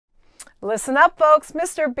Listen up, folks.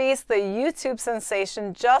 MrBeast, the YouTube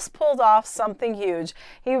sensation, just pulled off something huge.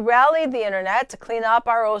 He rallied the internet to clean up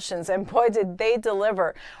our oceans, and boy, did they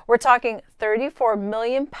deliver. We're talking 34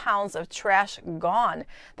 million pounds of trash gone.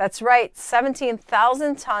 That's right,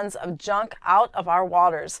 17,000 tons of junk out of our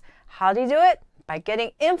waters. How do you do it? By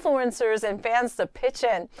getting influencers and fans to pitch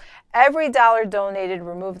in. Every dollar donated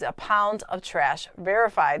removed a pound of trash.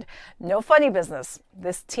 Verified. No funny business.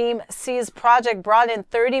 This TeamSeas project brought in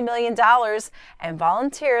 $30 million and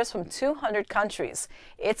volunteers from 200 countries.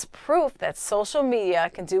 It's proof that social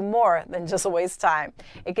media can do more than just waste time.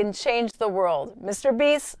 It can change the world.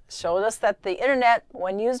 MrBeast showed us that the internet,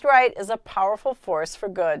 when used right, is a powerful force for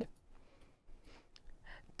good.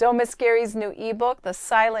 Don't miss Gary's new ebook, The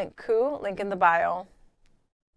Silent Coup, link in the bio.